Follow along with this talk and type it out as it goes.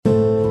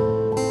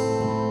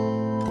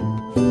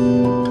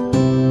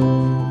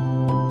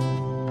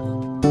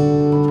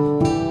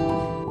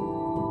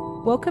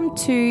welcome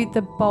to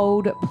the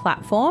Bold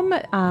platform.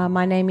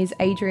 My name is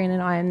Adrian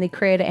and I am the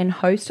creator and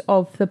host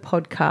of the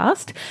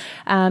podcast.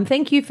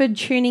 Thank you for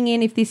tuning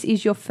in if this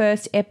is your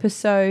first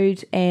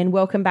episode, and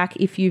welcome back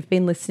if you've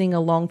been listening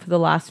along for the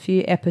last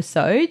few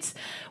episodes.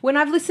 When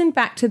I've listened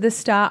back to the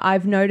start,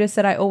 I've noticed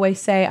that I always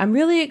say I'm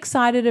really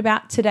excited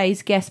about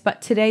today's guest,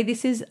 but today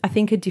this is, I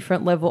think, a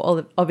different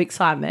level of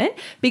excitement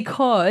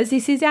because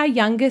this is our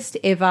youngest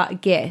ever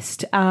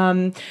guest,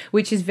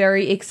 which is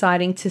very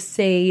exciting to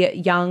see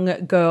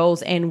young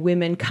girls and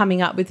women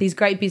coming up with these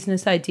great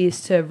business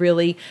ideas to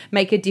really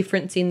make a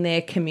difference in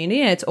their community.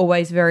 And it's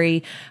always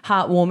very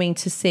heartwarming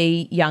to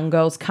see young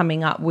girls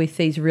coming up with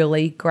these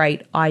really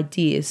great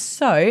ideas.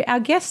 So our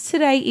guest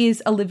today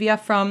is Olivia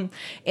from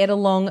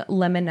Ettalong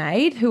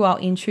Lemonade, who I'll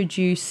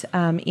introduce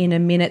in a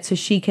minute so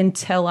she can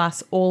tell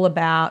us all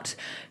about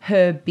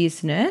her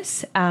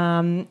business.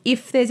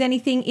 If there's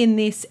anything in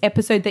this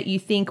episode that you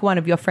think one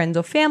of your friends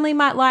or family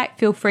might like,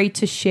 feel free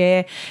to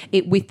share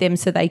it with them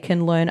so they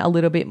can learn a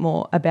little bit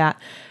more about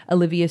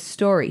Olivia's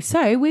story.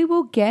 So we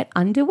will get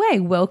underway.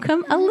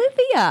 Welcome,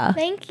 Olivia.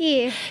 Thank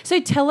you.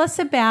 So tell us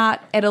about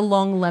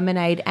Ettalong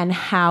Lemonade and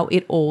how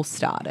it all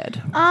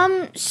started.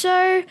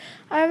 So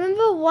I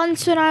remember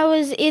once when I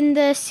was in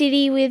the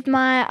city with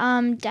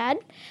my dad,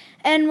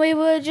 and we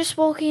were just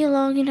walking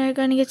along,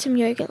 going to get some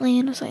yogurt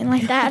land or something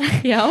like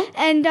that. Yeah.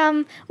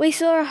 And we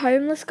saw a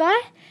homeless guy,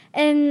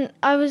 and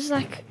I was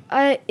like,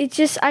 I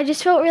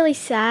just felt really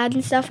sad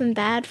and stuff and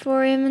bad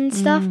for him and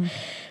stuff.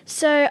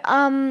 So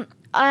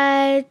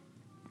I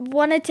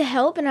wanted to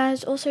help, and I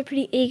was also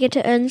pretty eager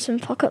to earn some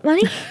pocket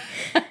money.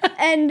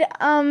 And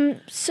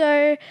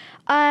so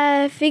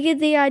I figured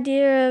the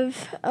idea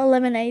of a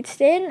lemonade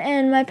stand,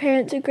 and my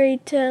parents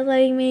agreed to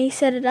letting me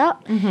set it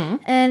up.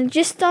 And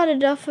just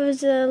started off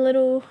as a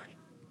little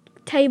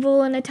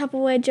table and a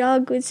Tupperware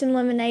jug with some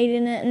lemonade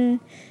in it,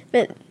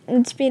 but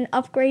it's been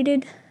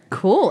upgraded.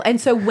 Cool. And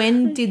so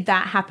when did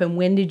that happen?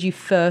 When did you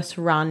first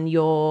run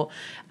your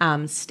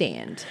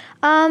stand?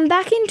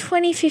 Back in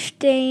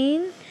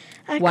 2015.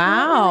 I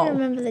can't really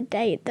remember the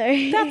date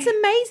though. That's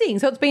amazing.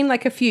 So it's been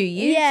like a few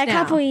years now. A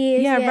couple of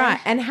years. Yeah, right.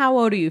 And how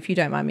old are you, if you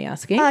don't mind me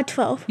asking?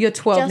 12. You're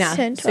 12 Just now.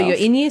 turned 12. So you're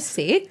in year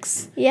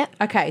 6? Yeah.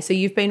 Okay, so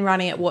you've been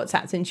running at What's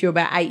That since you were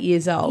about 8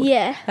 years old?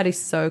 Yeah. That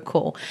is so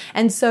cool.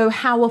 And so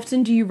how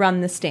often do you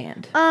run the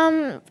stand?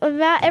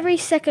 About every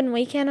second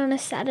weekend on a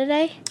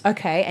Saturday.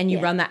 Okay, and you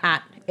run that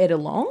at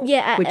Ettalong?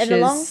 Yeah, at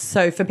Ettalong.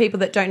 So for people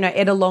that don't know,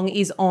 Ettalong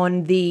is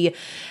on the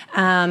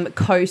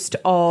coast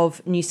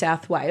of New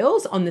South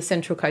Wales, on the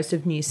central coast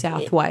of New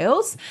South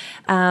Wales.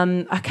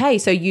 Okay,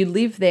 so you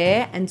live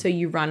there and so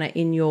you run it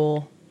in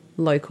your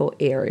local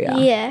area.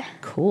 Yeah.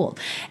 Cool.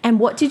 And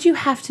what did you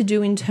have to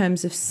do in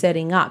terms of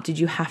setting up? Did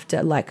you have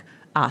to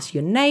ask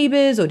your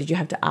neighbours, or did you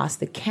have to ask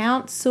the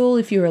council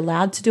if you were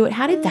allowed to do it?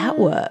 How did that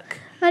work?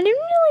 I didn't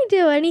really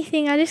do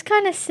anything. I just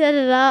kind of set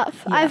it up.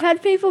 Yeah. I've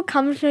had people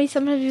come to me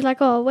sometimes be like,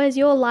 "Oh, where's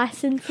your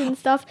license and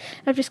stuff?"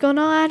 And I've just gone,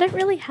 "Oh, I don't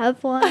really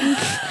have one."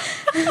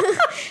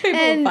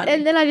 and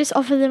then I just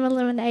offer them a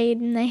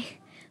lemonade, and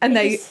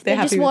they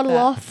just waddle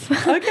off.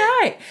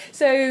 Okay.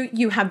 So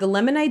you have the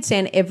lemonade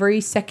stand every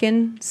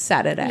second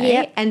Saturday.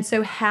 Yep. And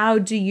so how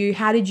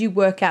did you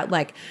work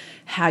out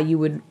how you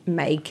would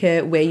make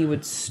it, where you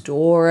would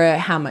store it,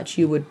 how much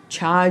you would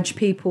charge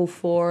people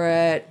for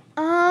it?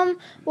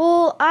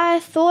 Well, I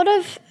thought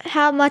of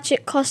how much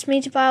it cost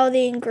me to buy all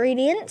the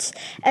ingredients,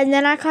 and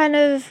then I kind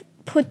of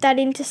put that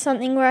into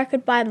something where I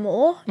could buy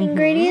more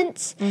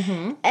ingredients.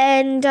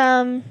 And,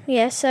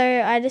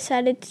 so I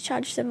decided to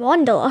charge them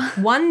 $1.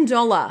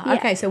 $1. Yeah.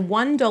 Okay, so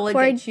 $1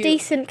 For a gets you...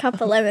 decent cup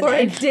of lemonade. For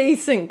a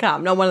decent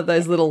cup, not one of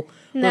those little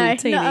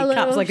teeny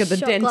cups like at the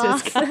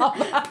dentist cup.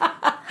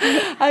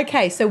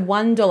 Okay, so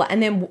 $1.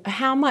 And then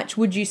how much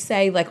would you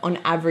say, on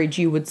average,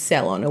 you would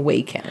sell on a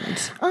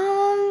weekend?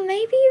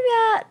 Maybe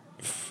about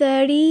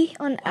 30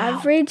 on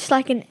average,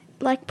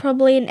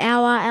 probably an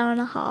hour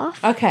and a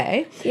half.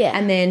 Okay. Yeah.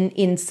 And then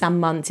in some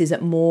months, is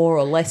it more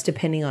or less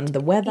depending on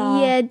the weather?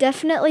 Yeah,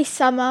 definitely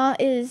summer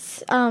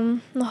is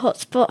the hot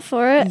spot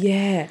for it.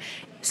 Yeah.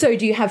 So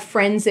do you have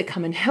friends that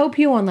come and help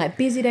you on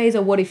busy days,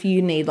 or what if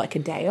you need a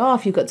day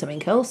off, you've got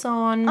something else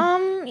on?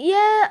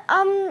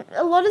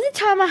 A lot of the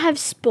time I have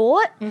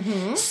sport.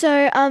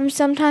 So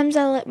sometimes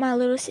I let my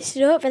little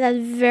sister do it, but that's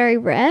very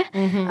rare.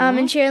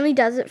 And she only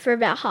does it for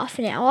about half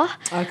an hour.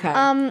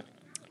 Okay.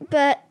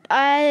 But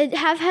I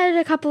have had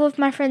a couple of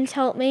my friends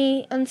help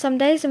me on some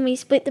days, and we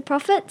split the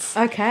profits.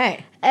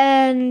 Okay.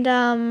 And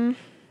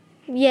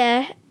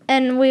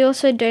and we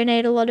also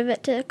donate a lot of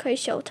it to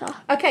Coast Shelter.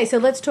 Okay, so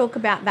let's talk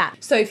about that.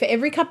 So for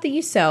every cup that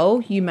you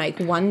sell, you make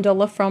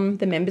 $1 from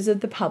the members of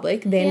the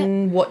public.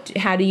 Then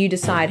how do you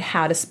decide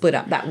how to split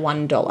up that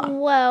 $1?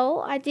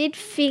 Well, I did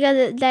figure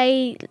that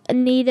they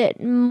need it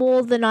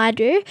more than I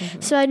do.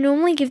 So I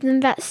normally give them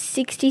about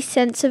 60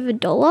 cents of a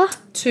dollar.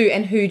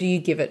 And who do you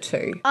give it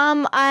to?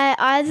 I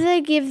either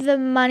give the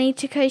money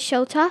to Coast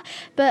Shelter,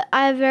 but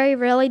I very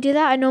rarely do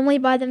that. I normally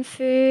buy them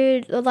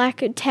food,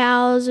 like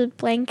towels, a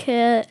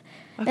blanket.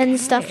 and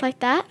stuff like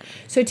that.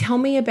 So tell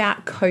me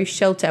about Coast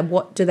Shelter.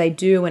 What do they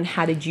do and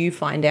how did you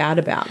find out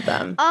about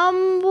them?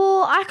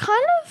 Well, I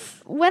kind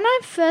of, when I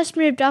first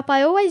moved up,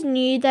 I always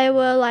knew they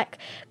were like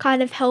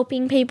kind of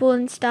helping people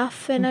and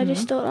stuff, and I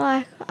just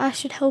thought, I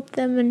should help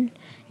them, and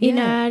you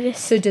know, I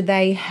just... So do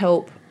they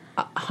help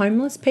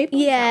homeless people?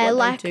 Yeah,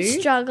 like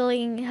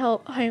struggling,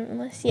 help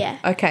homeless,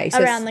 Okay.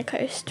 So around the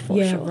coast,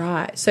 for sure.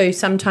 Right. So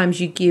sometimes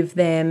you give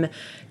them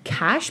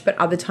cash, but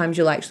other times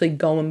you'll actually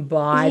go and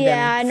buy them.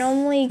 Yeah, I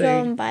normally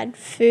go and buy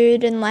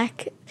food and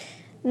like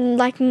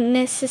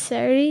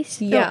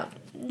necessities. Yeah.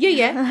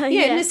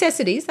 Yeah,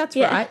 necessities, that's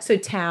right. So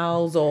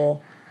towels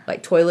or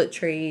like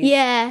toiletries.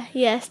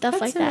 Yeah, stuff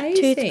That's like that.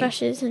 amazing.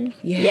 Toothbrushes and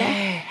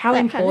How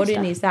important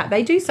kind of is that?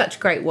 They do such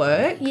great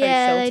work, Coast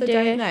Shelter,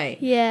 don't they?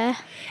 Yeah.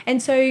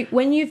 And so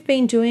when you've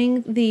been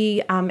doing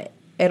the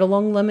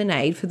Ettalong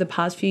lemonade for the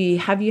past few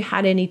years, have you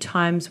had any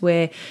times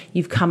where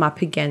you've come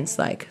up against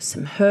like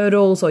some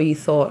hurdles, or you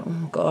thought,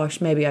 oh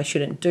gosh, maybe I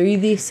shouldn't do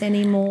this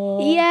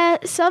anymore? Yeah,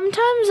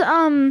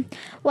 sometimes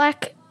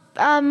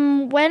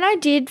when I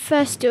did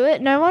first do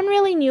it, no one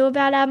really knew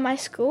about it at my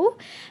school,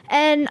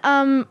 and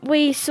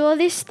we saw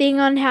this thing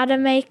on how to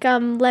make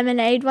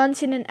lemonade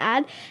once in an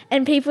ad,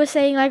 and people were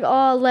saying like,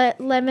 oh,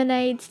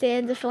 lemonade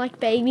stands are for like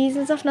babies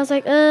and stuff, and I was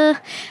like, And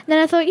then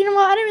I thought, you know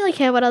what, I don't really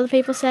care what other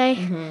people say,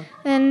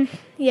 and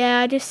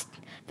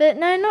but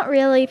no, not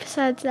really,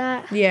 besides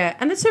that. Yeah,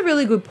 and that's a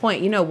really good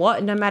point. You know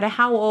what? No matter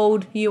how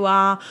old you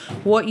are,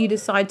 what you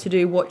decide to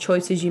do, what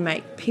choices you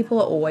make, people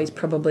are always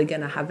probably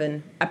going to have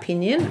an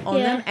opinion on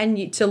them.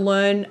 And to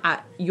learn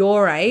at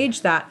your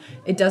age that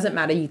it doesn't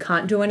matter, you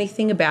can't do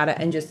anything about it,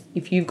 and just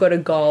if you've got a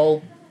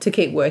goal to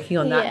keep working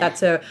on that,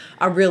 that's a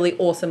really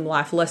awesome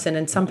life lesson.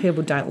 And some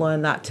people don't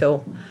learn that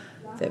till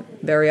they're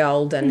very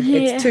old and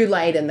it's too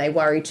late and they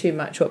worry too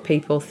much what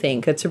people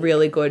think. It's a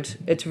really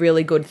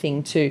good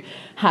thing to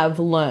have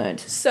learned.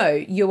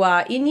 So you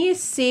are in year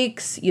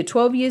 6, you're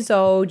 12 years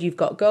old, you've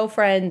got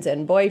girlfriends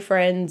and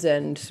boyfriends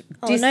and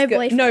no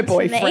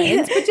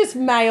boyfriends, but just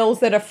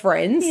males that are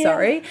friends,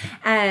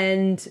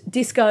 and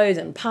discos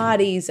and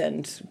parties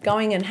and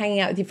going and hanging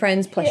out with your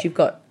friends, plus you've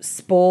got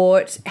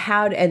sport.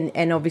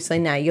 And obviously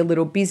now your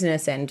little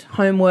business and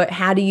homework.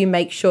 How do you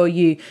make sure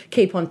you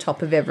keep on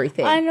top of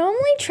everything? I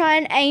normally try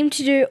and aim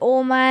to do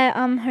all my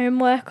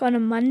homework on a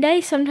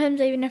Monday.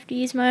 Sometimes I even have to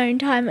use my own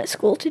time at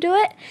school to do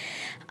it.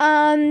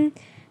 And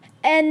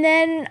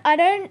then I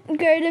don't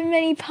go to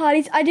many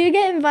parties. I do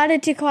get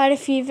invited to quite a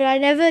few, but I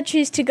never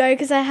choose to go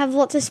because I have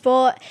lots of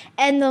sport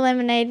and the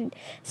lemonade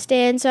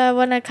stand, so I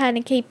want to kind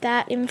of keep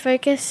that in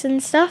focus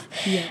and stuff.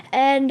 Yeah.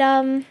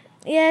 And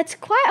it's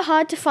quite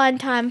hard to find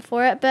time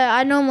for it, but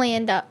I normally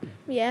end up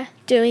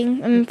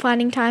doing and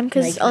finding time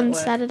because on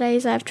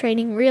Saturdays I have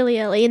training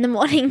really early in the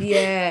morning.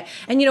 Yeah.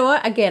 And you know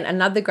what? Again,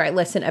 another great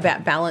lesson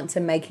about balance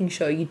and making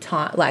sure you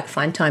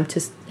find time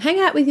to hang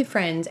out with your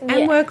friends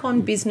and work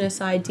on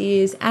business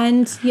ideas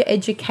and your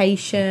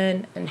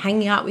education and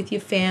hanging out with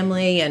your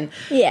family and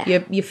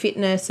your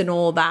fitness and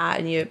all that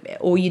and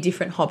all your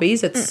different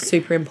hobbies. It's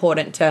super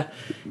important to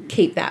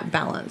keep that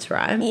balance,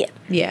 right? Yeah.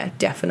 Yeah,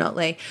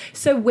 definitely.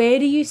 So where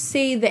do you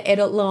see the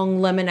Ettalong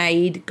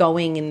lemonade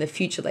going in the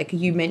future? Like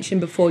you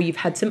mentioned before, you've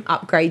had some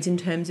upgrades in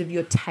terms of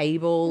your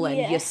table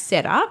and your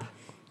setup.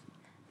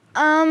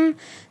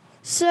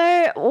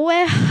 So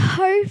we're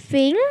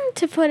hoping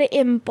to put it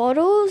in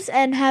bottles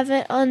and have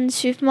it on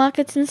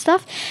supermarkets and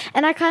stuff.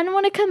 And I kind of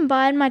want to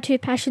combine my two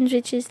passions,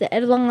 which is the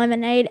Ettalong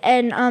lemonade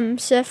and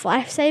surf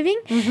lifesaving,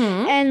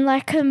 and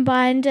like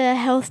combine a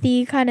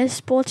healthy kind of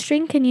sports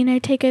drink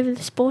and take over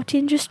the sport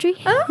industry.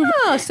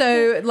 Oh,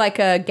 so like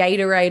a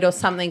Gatorade or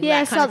something,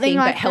 that kind of thing,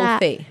 like but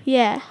healthy. That.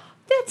 Yeah.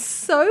 That's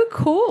so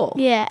cool.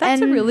 Yeah.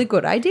 That's a really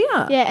good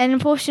idea. Yeah, and a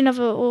portion of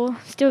it will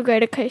still go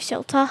to Coast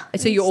Shelter.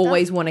 So you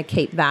always want to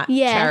keep that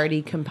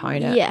charity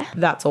component. Yeah.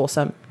 That's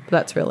awesome.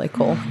 That's really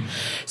cool.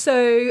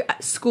 So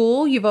at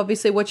school,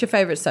 what's your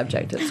favourite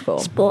subject at school?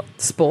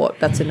 Sport.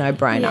 That's a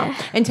no-brainer. Yeah.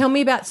 And tell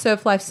me about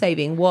surf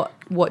lifesaving.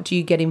 What do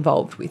you get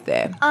involved with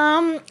there?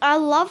 I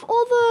love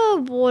all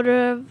the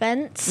water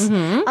events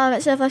at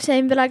Surf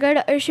Lifesaving, but I go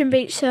to Ocean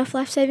Beach Surf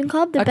Lifesaving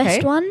Club, the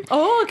best one.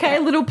 Oh, okay. A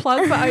little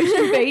plug for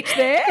Ocean Beach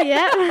there.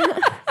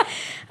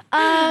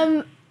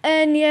 Yeah.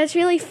 And it's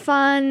really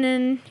fun,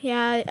 and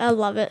I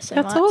love it so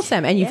much. That's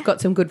awesome. And you've got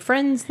some good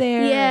friends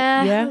there.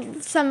 Yeah.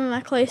 Some of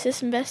my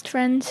closest and best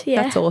friends.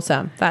 Yeah. That's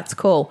awesome. That's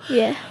cool.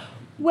 Yeah.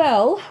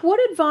 Well,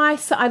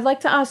 I'd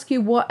like to ask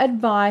you what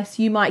advice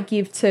you might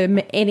give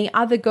to any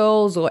other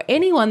girls or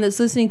anyone that's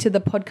listening to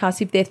the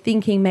podcast if they're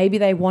thinking maybe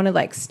they want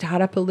to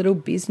start up a little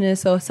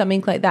business or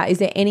something like that. Is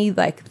there any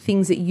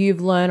things that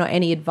you've learned or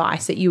any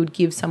advice that you would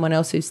give someone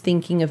else who's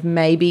thinking of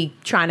maybe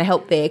trying to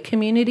help their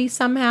community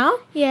somehow?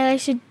 Yeah, they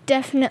should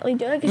definitely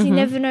do it because you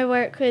never know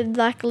where it could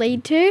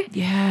lead to.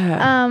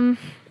 Yeah.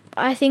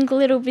 I think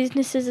little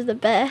businesses are the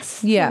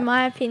best, in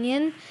my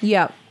opinion.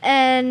 Yeah.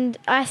 And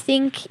I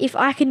think if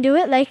I can do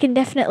it, they can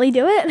definitely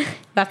do it.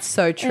 That's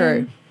so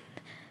true.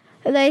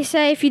 They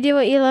say if you do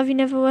what you love, you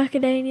never work a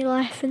day in your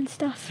life and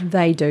stuff.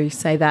 They do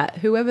say that.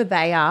 Whoever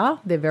they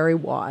are, they're very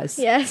wise.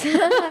 Yes.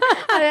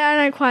 I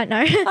don't quite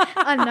know.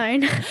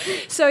 Unknown.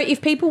 So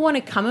if people want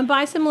to come and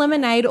buy some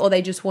lemonade, or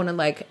they just want to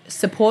like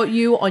support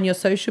you on your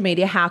social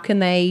media, how can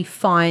they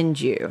find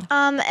you?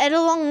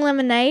 Ettalong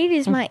Lemonade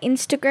is my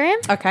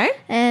Instagram. Okay.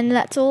 And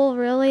that's all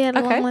really,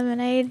 Ettalong Okay.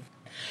 Lemonade.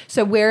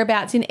 So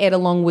whereabouts in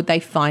Ettalong would they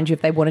find you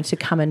if they wanted to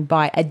come and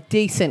buy a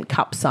decent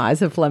cup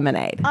size of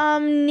lemonade?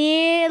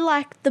 Near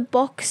like the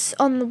box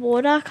on the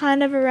water,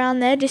 kind of around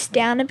there, just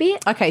down a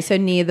bit. Okay, so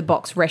near the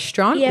Box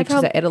Restaurant, Yeah, which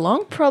is at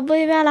Ettalong.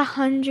 Probably about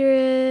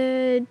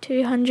 100,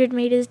 200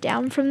 metres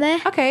down from there.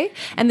 Okay,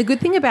 and the good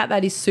thing about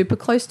that is super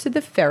close to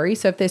the ferry.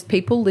 So if there's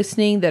people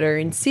listening that are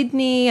in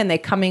Sydney and they're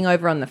coming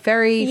over on the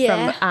ferry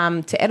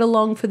from to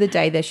Ettalong for the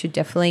day, they should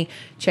definitely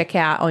check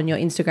out on your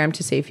Instagram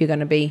to see if you're going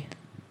to be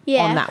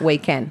on that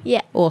weekend.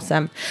 Yeah.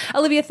 Awesome.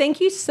 Olivia, thank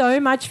you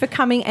so much for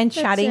coming and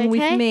chatting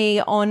with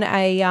me on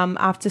a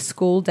after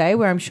school day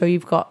where I'm sure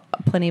you've got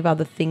plenty of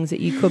other things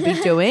that you could be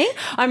doing.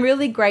 I'm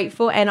really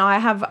grateful, and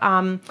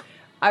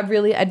I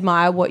really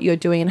admire what you're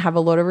doing and have a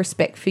lot of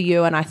respect for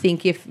you. And I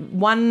think if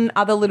one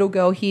other little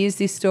girl hears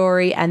this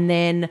story and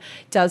then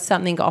does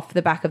something off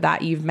the back of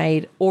that, you've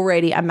made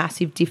already a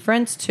massive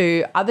difference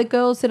to other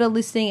girls that are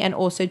listening, and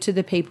also to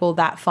the people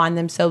that find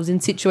themselves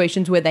in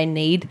situations where they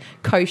need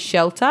coast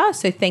shelter.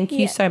 So thank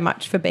you so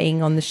much for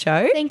being on the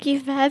show. Thank you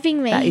for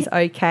having me. That is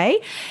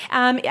okay.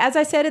 As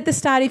I said at the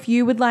start, if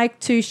you would like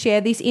to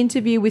share this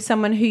interview with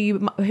someone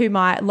who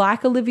might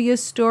like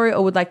Olivia's story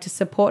or would like to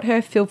support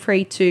her, feel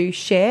free to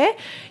share.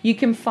 You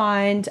can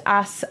find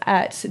us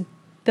at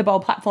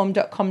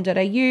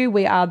theboldplatform.com.au.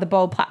 We are The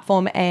Bold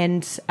Platform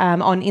and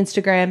on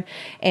Instagram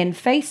and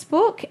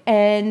Facebook.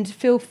 And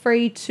feel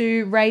free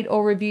to rate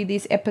or review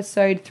this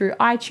episode through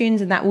iTunes,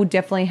 and that will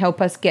definitely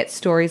help us get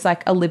stories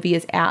like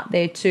Olivia's out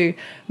there to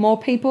more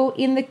people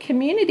in the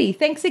community.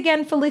 Thanks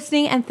again for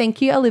listening, and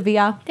thank you,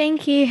 Olivia.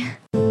 Thank you.